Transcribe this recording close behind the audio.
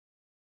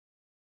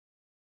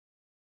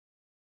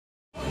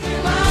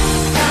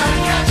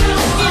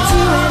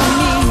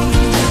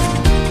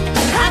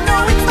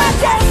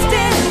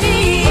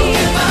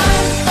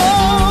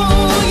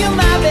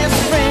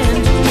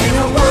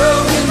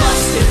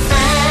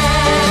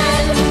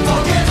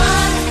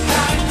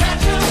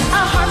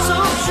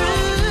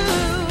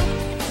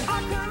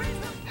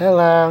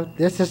Hello,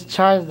 this is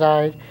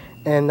Charizard,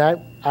 and I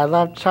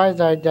love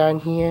Charizard down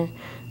here.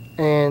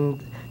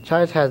 And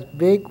Charizard has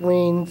big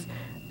wings,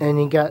 and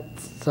he got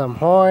some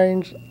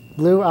horns,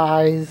 blue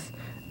eyes,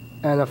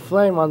 and a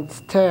flame on his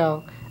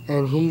tail.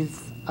 And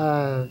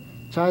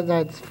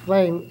Charizard's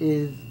flame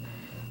is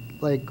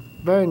like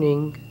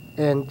burning,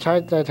 and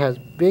Charizard has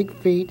big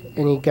feet,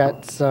 and he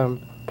got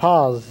some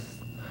paws.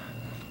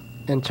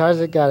 And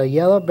Charizard got a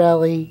yellow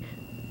belly,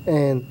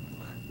 and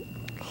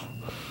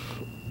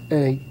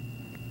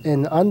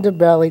an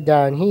underbelly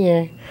down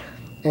here,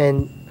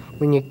 and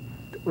when you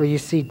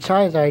see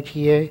Charizard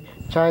here,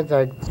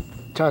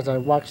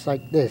 Charizard walks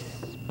like this.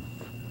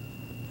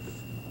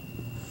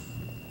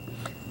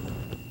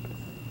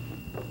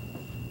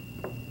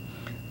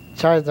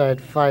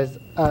 Charizard flies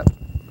up.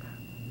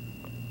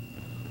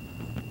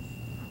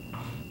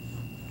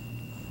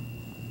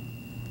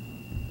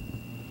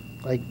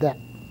 Like that.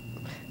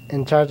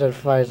 And Charizard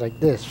flies like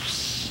this.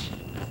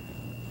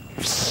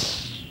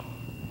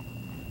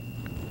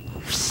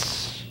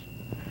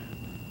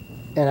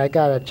 And I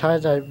got a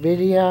Charizard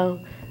video,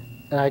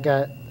 and I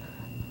got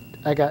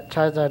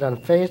Charizard on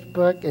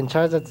Facebook, and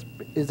Charizard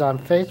is on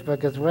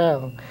Facebook as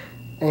well.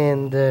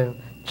 And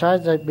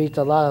Charizard beats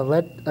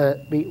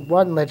beat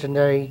one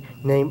legendary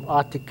named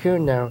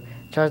Articuno.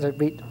 Charizard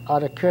beat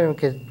Articuno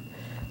because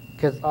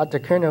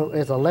Articuno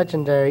is a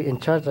legendary, and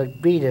Charizard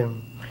beat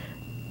him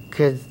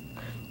because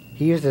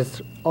he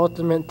uses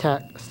ultimate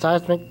attack,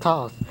 Seismic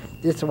Toss.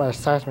 This is what a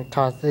Seismic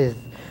Toss is.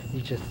 You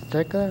just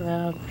circle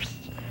around,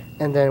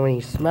 and then when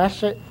you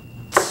smash it,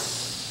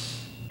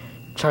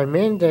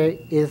 Charmander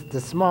is the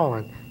small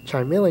one,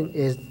 Charmeleon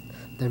is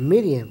the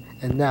medium,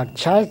 and now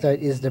Charizard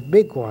is the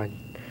big one.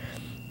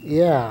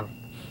 Yeah,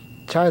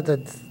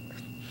 Charizard's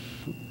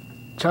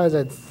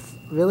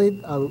really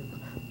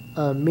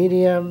a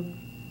medium,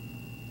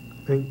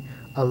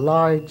 a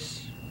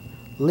large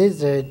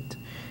lizard.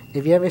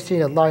 If you ever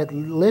seen a large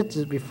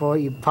lizard before,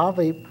 you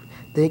probably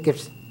think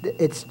it's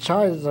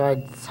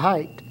Charizard's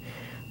height,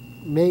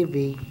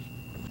 maybe.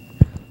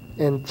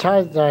 And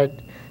Charizard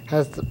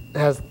has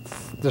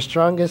the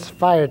strongest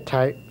fire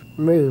type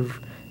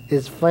move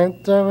is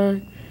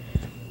Flamethrower,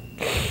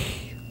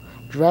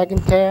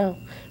 Dragon Tail,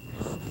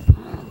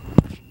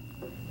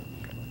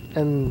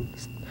 and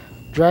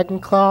Dragon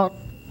Claw,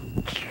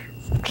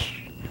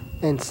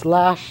 and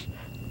Slash,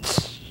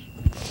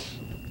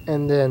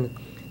 and then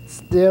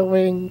Steel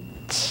Wing.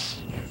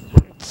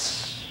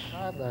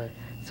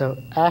 So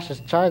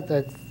Ash's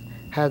Charizard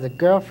has a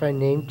girlfriend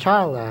named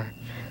Charla.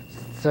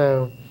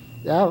 So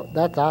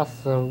that's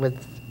awesome.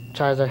 With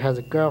Charizard has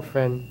a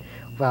girlfriend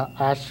while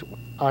Ash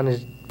on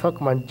his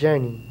Pokemon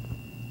journey.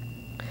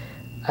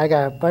 I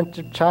got a bunch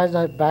of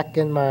Charizard back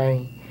in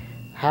my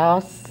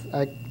house.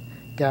 I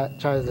got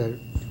Charizard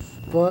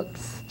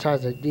books,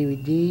 Charizard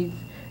DVDs,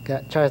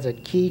 got Charizard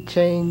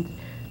keychains,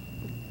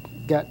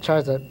 got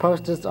Charizard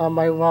posters on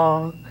my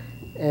wall,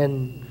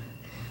 and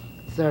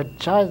so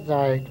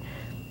Charizard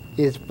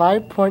is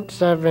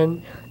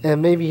 5.7,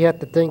 and maybe you have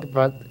to think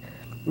about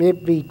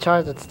maybe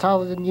Charizard's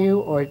taller than you,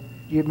 or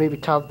you may be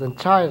taller than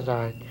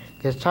Charizard,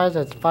 because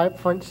Charizard's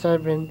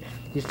 5.7.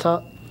 He's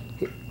tall.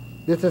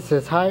 This is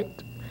his height,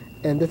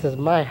 and this is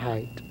my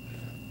height.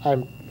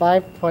 I'm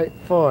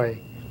 5.4.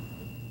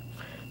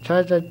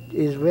 Charizard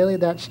is really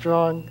that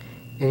strong,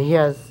 and he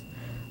has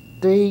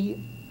 3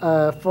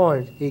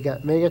 forms. He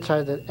got Mega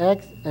Charizard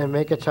X and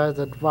Mega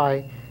Charizard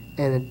Y,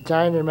 and a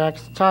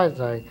Dynamax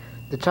Charizard.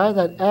 The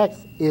Charizard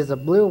X is a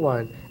blue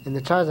one, and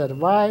the Charizard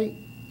Y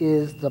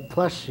is the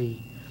plushie.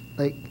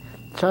 Like,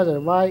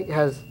 Charizard Y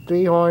has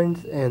 3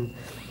 horns, and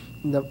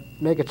the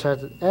Mega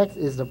Charizard X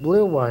is the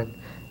blue one.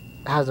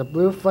 It has a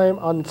blue flame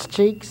on its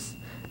cheeks,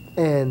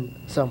 and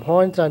some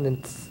horns on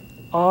its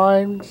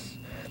arms,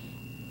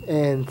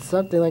 and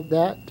something like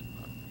that.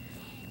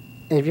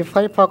 And if you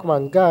play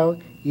Pokemon Go,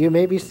 you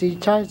maybe see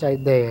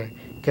Charizard there,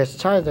 because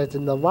Charizard's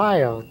in the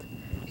wild.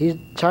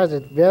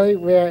 Charizard's very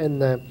rare in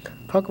the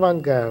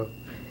Pokemon Go.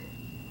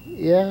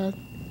 Yeah,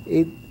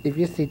 if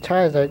you see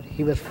Charizard,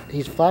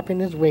 he's flapping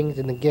his wings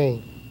in the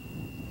game.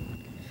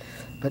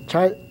 But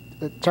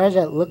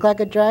Charizard look like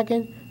a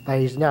dragon, but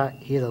he's not.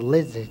 He's a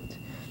lizard,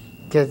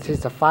 because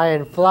he's a fire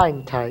and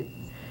flying type.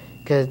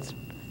 Because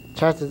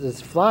Charizard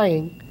is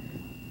flying,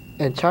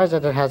 and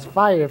Charizard has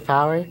fire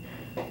power,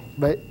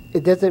 but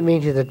it doesn't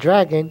mean he's a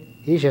dragon.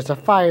 He's just a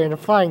fire and a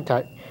flying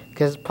type,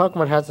 because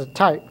Pokemon has a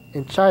type,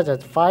 and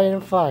Charizard's fire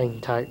and flying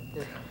type.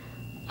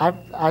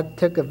 I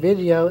took a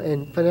video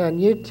and put it on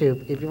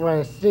YouTube. If you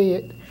want to see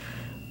it,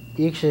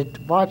 you should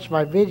watch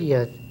my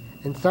videos.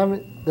 And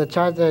the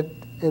Charizard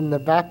in the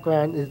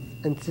background is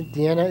in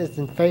Cynthiana is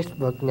in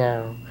Facebook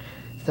now.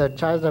 So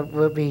Charizard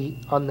will be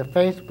on the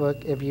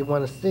Facebook if you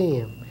want to see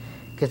him,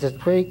 because it's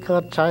pretty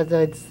cool.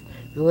 Charizard's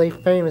really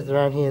famous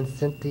around here in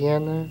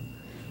Cynthiana.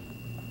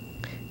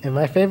 And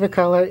my favorite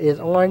color is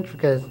orange,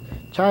 because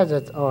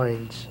Charizard's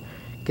orange.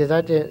 Because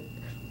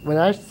when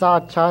I saw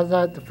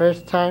Charizard the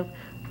first time,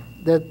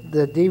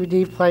 the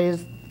DVD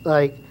plays,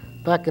 like,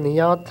 back in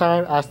the old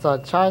time, I saw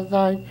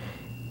Charizard,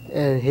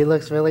 and he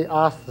looks really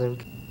awesome.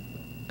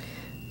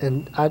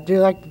 And I do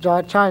like to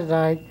draw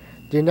Charizard.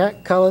 Do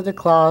not color the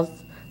claws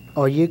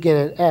or you get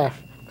an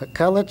F, but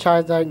color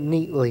Charizard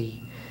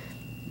neatly.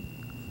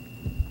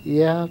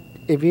 Yeah,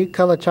 if you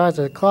color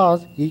Charizard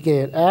claws, you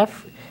get an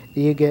F,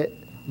 you get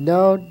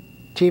no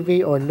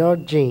TV or no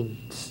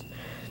jeans.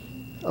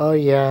 Oh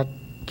yeah,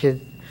 'cause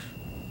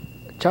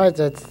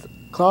Charizard's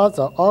claws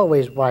are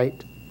always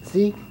white.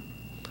 See?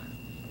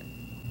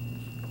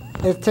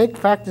 It takes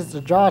practice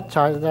to draw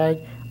Charizard.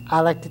 I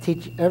like to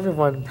teach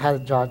everyone how to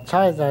draw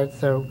Charizard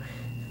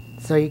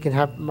so you can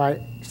have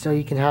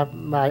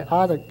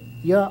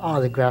your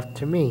autograph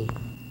to me.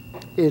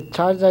 If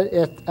Charizard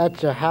is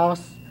at your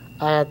house,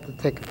 I have to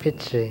take a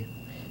picture.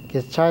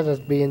 Because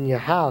Charizard be in your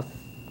house.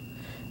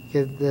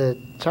 Because the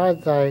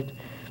Charizard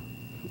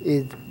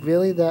is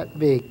really that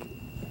big.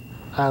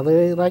 I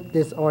really like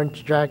this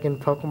orange dragon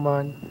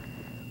Pokemon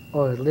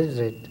or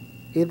lizard.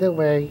 Either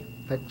way,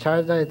 but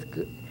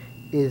Charizard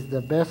is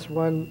the best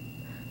one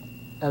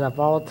out of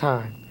all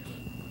time.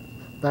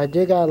 But I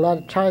do got a lot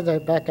of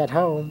Charizard back at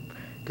home.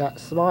 Got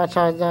small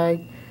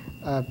Charizard,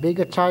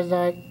 bigger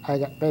Charizard. I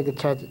got Mega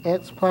Charizard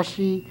X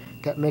plushie.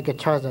 Got Mega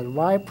Charizard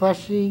Y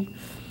plushie.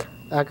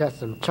 I got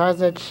some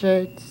Charizard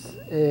shirts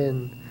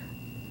and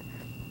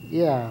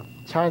yeah,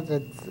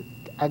 Charizard.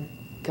 I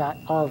got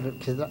all of it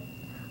because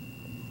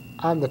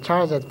I'm the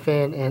Charizard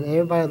fan and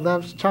everybody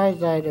loves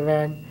Charizard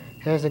around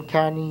Harrison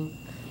County.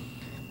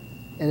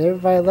 And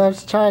everybody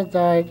loves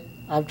Charizard.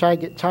 I'm trying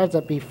to get Charizard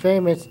to be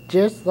famous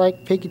just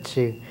like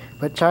Pikachu.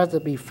 But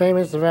Charizard be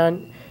famous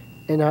around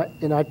in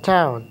our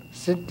town,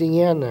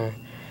 Cynthiana.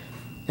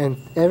 And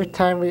every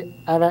time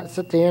I'm at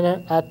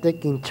Cynthiana, I'm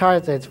thinking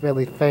Charizard's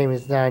really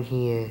famous down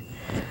here.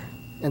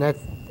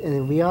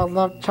 And we all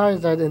love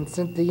Charizard in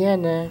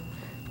Cynthiana.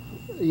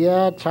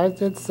 Yeah,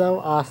 Charizard's so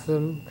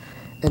awesome.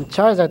 And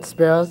Charizard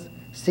spells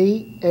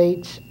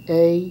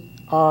Charizard.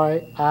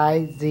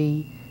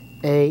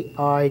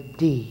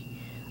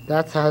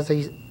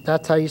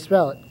 That's how you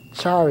spell it,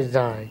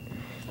 Charizard.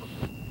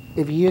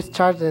 If you use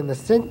Charizard in the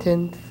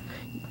sentence,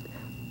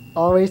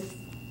 always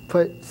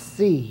put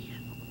C.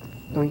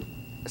 I mean,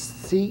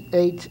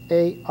 Charizard.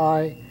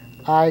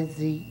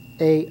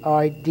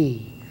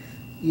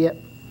 Yep,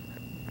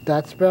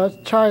 that spells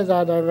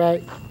Charizard,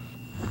 alright.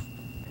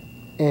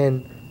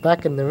 And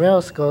back in the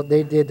middle school,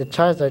 they did the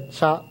Charizard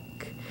chalk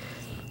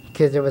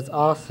because it was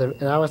awesome.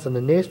 And I was on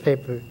the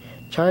newspaper.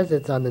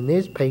 Charizard's on the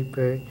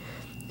newspaper.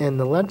 And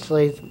the lunch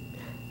ladies,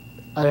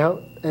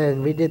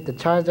 and we did the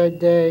Charizard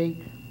Day.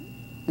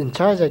 In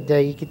Charizard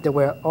Day, you get to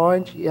wear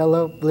orange,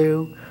 yellow,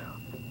 blue,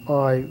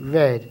 or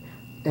red.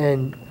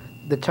 And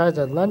the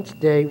Charizard Lunch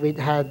Day, we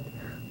had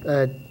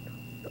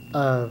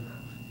hot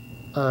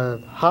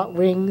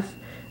wings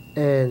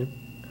and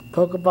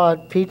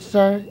Pokeball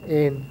pizza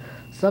and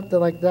something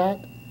like that.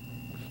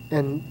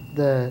 And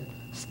the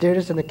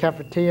students in the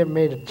cafeteria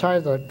made a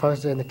Charizard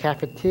poster in the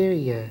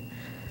cafeteria.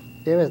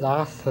 It was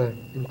awesome.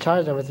 And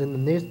Charizard was in the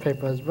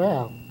newspaper as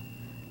well.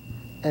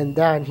 And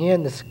down here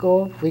in the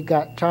school, we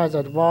got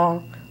Charizard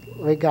Wall.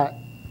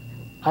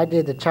 I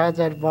did the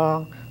Charizard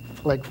Wall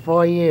for like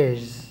 4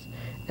 years.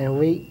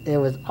 And it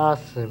was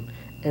awesome.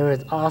 And it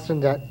was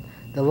awesome that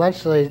the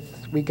lunch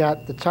ladies, we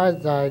got the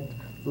Charizard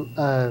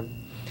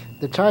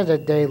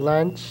Day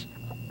lunch.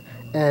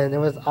 And it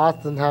was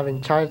awesome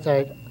having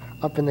Charizard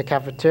up in the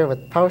cafeteria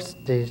with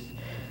posters.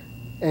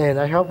 And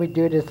I hope we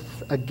do this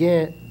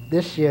again,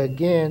 this year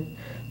again.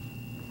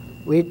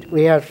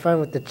 We had fun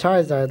with the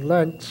Charizard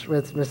lunch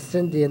with Miss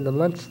Cindy and the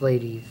lunch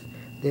ladies.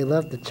 They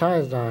love the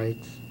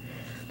Charizards.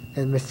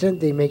 And Miss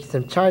Cindy makes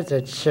some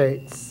Charizard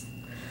shirts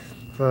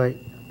for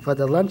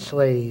the lunch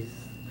ladies.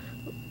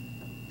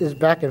 This is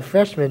back in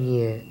freshman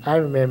year. I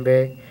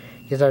remember,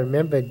 because I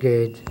remember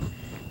good.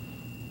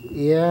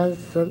 Yeah,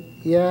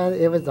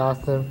 it was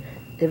awesome.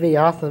 It'd be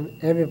awesome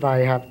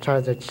everybody have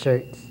Charizard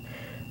shirts.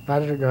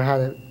 But I don't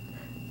know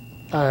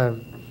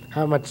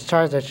how much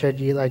Charizard shirt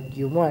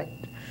you want.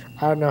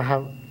 I don't know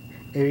how.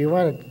 If you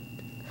want an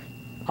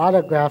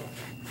autograph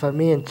for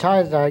me and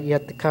Charizard, you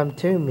have to come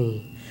to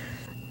me.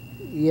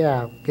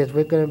 Yeah, because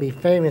we're going to be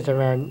famous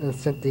around in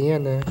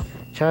Cynthiana.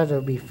 Charizard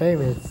will be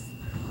famous,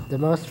 the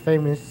most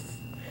famous,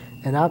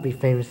 and I'll be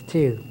famous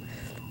too.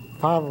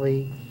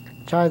 Probably,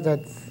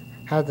 Charizard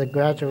has a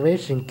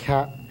graduation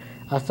cap.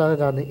 I saw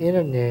it on the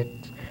internet,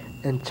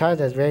 and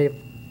Charizard's ready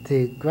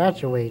to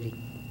graduating.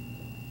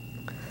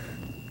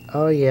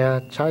 Oh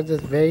yeah,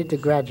 Charizard's ready to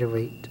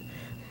graduate.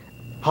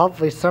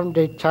 Hopefully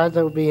someday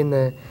Charizard will be in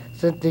the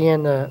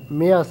Cynthiana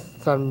Mirror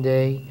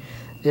someday.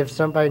 If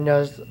somebody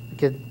knows,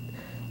 because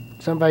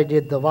somebody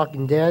did The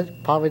Walking Dead,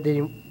 probably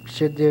they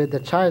should do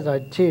the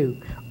Charizard too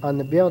on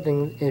the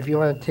building. If you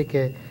want to take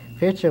a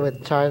picture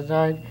with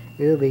Charizard,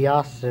 it would be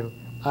awesome.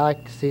 I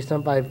like to see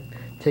somebody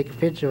take a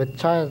picture with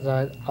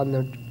Charizard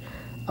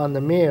on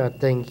the mirror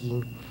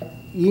thingy.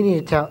 You need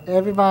to tell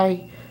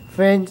everybody,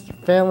 friends,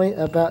 family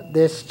about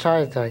this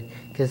Charizard,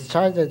 because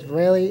Charizard's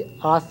really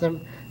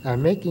awesome.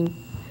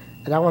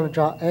 And I want to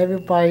draw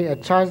everybody a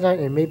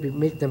Charizard and maybe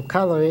make them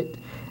color it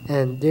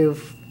and do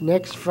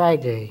next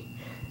Friday.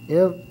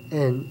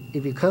 And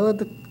if you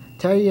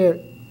tell your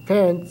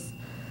parents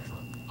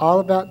all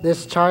about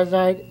this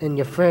Charizard and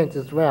your friends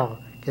as well,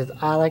 because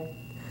I like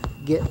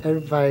get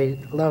everybody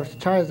loves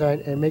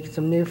Charizard and make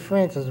some new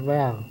friends as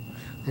well.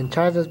 And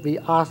Charizards be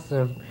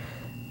awesome.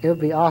 It would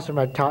be awesome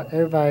if I taught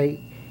everybody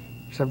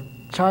some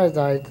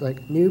Charizards,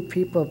 like new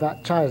people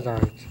about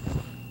Charizards.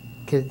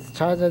 Because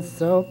Charizard's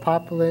so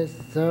popular,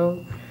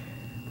 so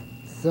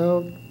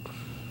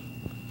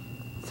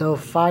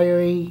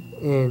fiery,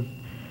 and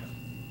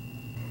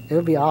it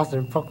would be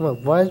awesome if Pokemon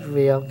was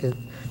real, because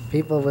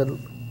people would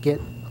get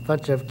a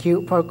bunch of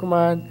cute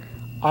Pokemon,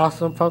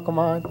 awesome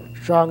Pokemon,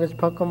 strongest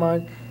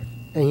Pokemon,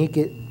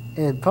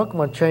 and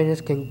Pokemon trainers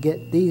can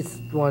get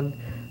these one,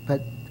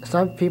 but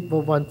some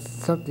people want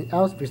something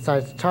else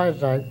besides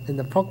Charizard in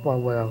the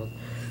Pokemon world.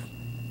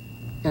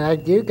 And I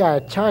do got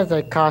a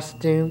Charizard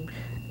costume,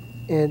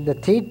 and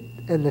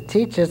the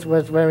teachers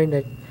was wearing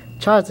the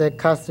Charizard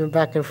costume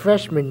back in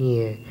freshman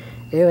year.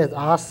 It was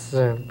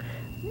awesome.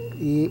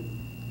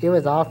 It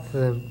was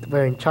awesome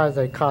wearing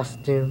Charizard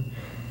costume.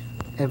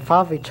 And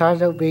probably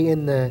Charizard will be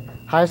in the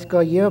high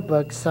school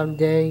yearbook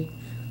someday.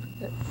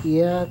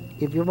 Yeah,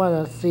 if you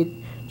want to see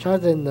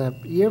Charizard in the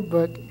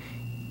yearbook,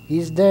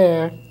 he's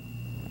there.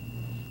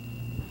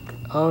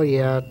 Oh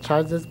yeah,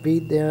 Charizard's be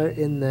there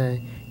in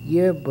the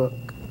yearbook.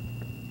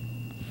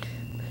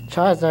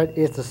 Charizard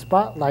is the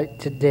spotlight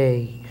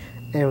today,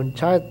 and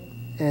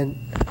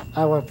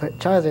I want to put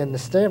Charizard in the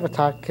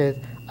stereotype because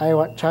I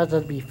want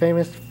Charizard to be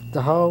famous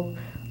the whole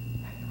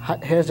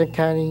Harrison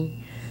County.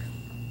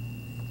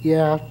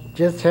 Yeah,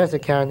 just Harrison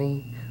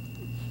County.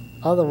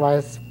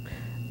 Otherwise,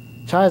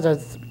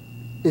 Charizard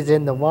is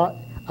in the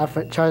I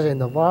put Charizard in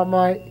the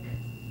Walmart,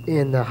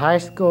 in the high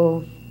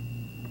school,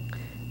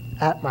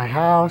 at my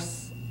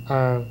house.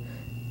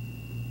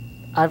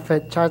 I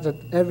put Charizard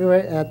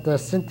everywhere at the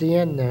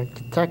Cynthiana,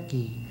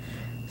 Kentucky,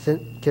 because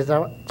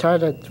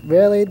Charizard's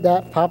really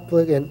that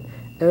popular and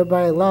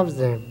everybody loves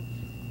him.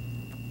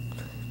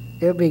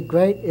 It would be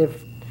great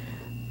if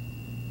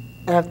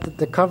after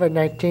the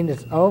COVID-19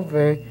 is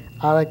over,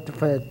 I like to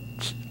put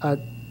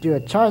do a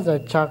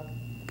Charizard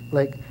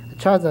like a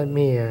Charizard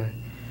mirror.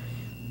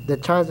 The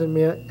Charizard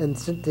mirror in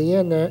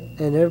Cynthiana,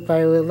 and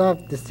everybody would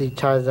love to see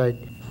Charizard.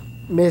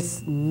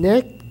 Miss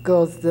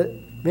Nichols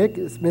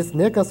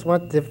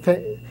wants to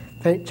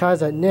paint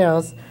Charizard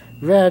nails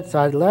red, so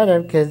I let her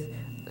because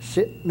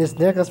Miss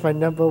Nichols my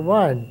number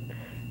one.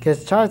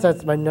 Because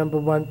Charizard's my number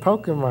one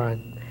Pokemon.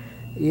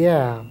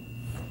 Yeah.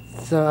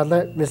 So I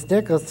let Miss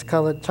Nichols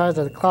color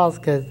Charizard claws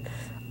because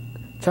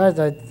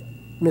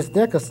Miss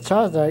Nichols'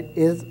 Charizard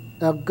is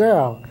a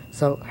girl.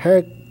 So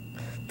her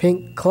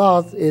pink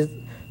claws is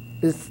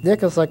Miss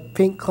Nichols like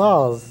pink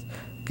claws.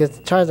 Because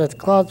Charizard's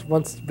claws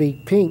wants to be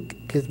pink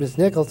because Miss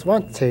Nichols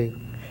wants to.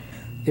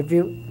 If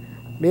you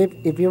want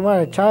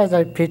a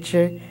Charizard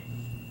picture,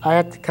 I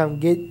have to come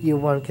get you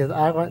one because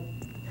I want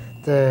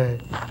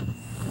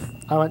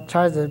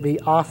Charizard to be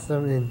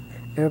awesome and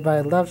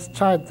everybody loves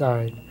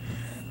Charizard.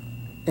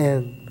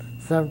 And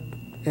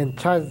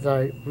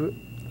Charizard,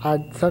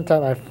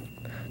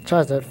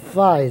 Charizard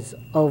flies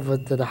over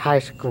to the high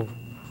school.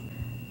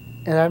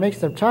 And I make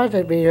some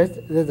Charizard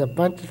videos. There's a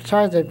bunch of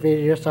Charizard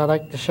videos I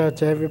like to show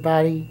to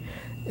everybody.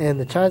 And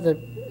the Charizard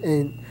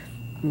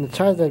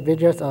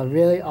videos are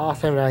really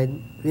awesome. And I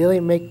really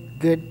make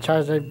good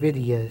Charizard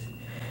videos.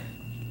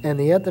 And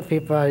the other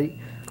people,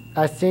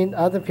 I've seen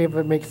other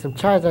people make some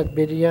Charizard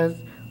videos.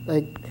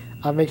 Like,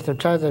 I make some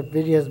Charizard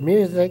videos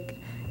music.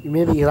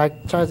 Maybe you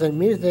like Charizard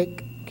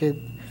music, because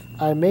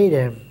I made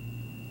him.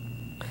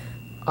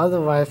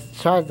 Otherwise,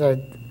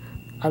 Charizard,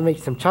 I make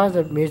some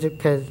Charizard music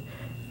because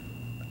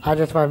I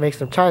just want to make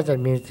some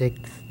Charizard music.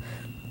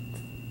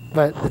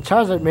 But the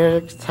Charizard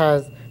music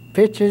has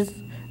pictures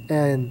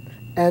and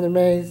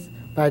animes,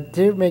 but I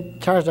do make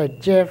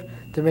Charizard GIF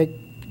to make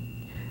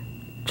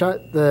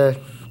the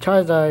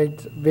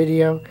Charizard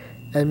video,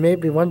 and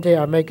maybe one day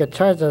I'll make a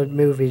Charizard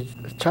movie.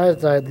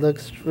 Charizard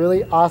looks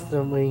really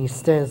awesome when he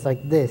stands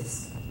like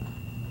this.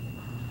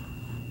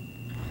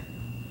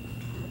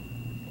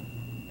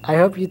 I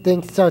hope you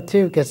think so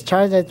too, because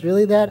Charizard's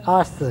really that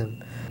awesome.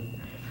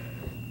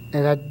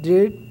 And I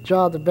do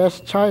draw the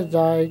best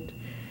Charizard,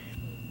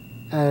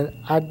 and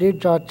I do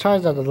draw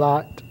Charizard a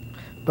lot,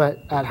 but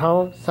at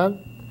home,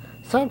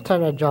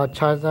 sometimes I draw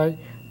Charizard,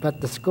 but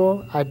at the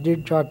school, I do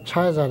draw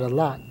Charizard a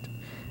lot.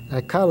 I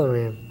color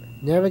him.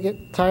 Never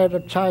get tired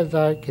of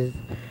Charizard, because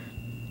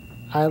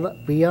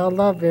we all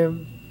love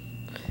him.